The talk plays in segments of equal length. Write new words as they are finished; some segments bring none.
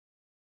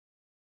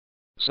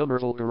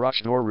Somerville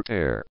Garage Door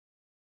Repair.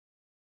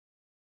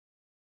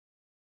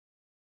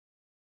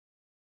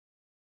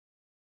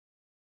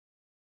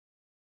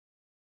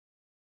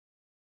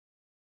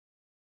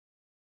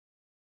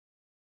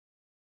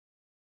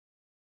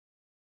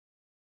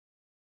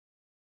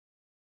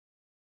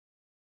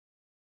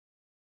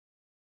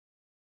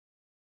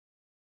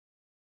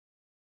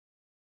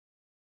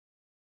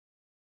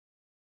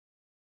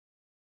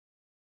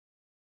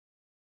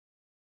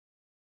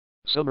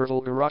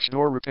 Somerville Garage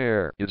Door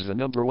Repair is the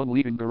 #1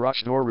 leading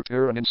garage door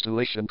repair and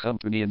installation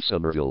company in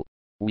Somerville.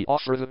 We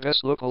offer the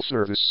best local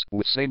service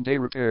with same-day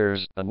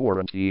repairs and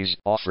warranties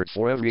offered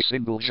for every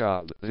single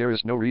job. There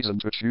is no reason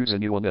to choose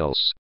anyone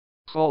else.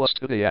 Call us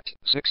today at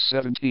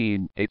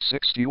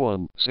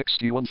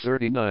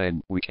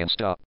 617-861-6139. We can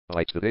stop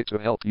by today to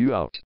help you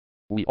out.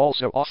 We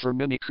also offer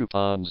many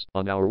coupons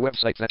on our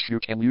website that you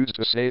can use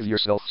to save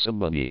yourself some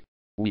money.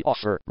 We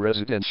offer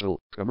residential,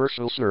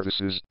 commercial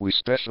services. We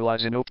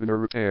specialize in opener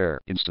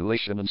repair,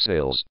 installation and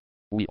sales.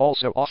 We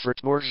also offer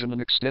torsion and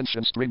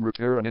extension string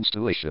repair and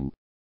installation.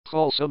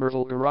 Call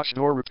Somerville Garage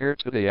Door Repair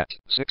today at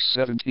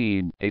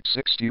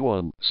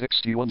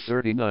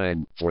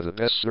 617-861-6139 for the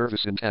best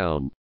service in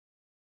town.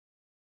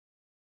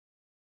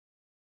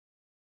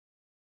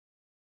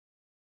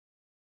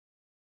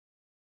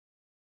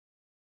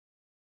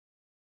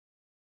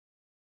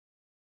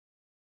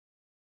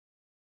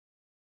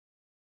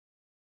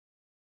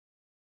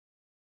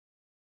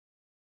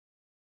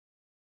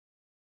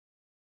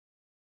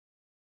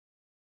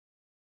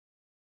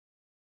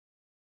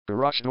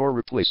 Garage door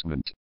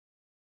replacement.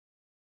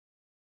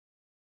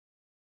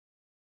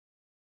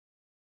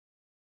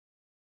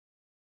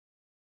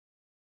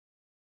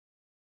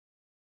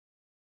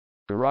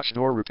 Garage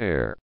door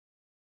repair.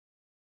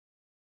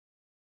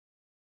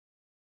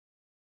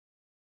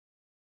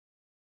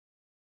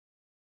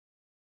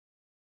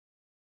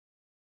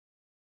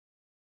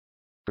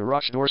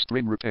 Garage door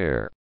string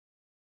repair.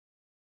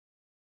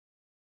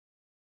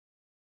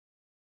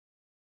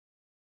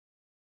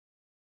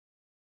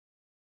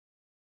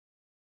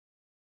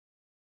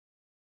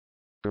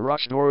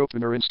 Garage door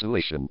opener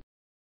installation.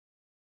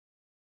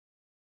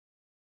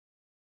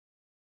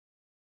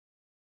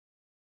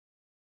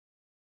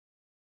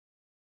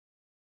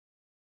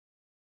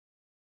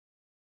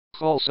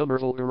 Call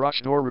Somerville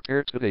Garage Door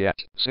Repair today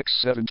at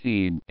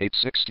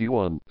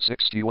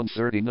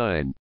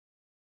 617-861-6139.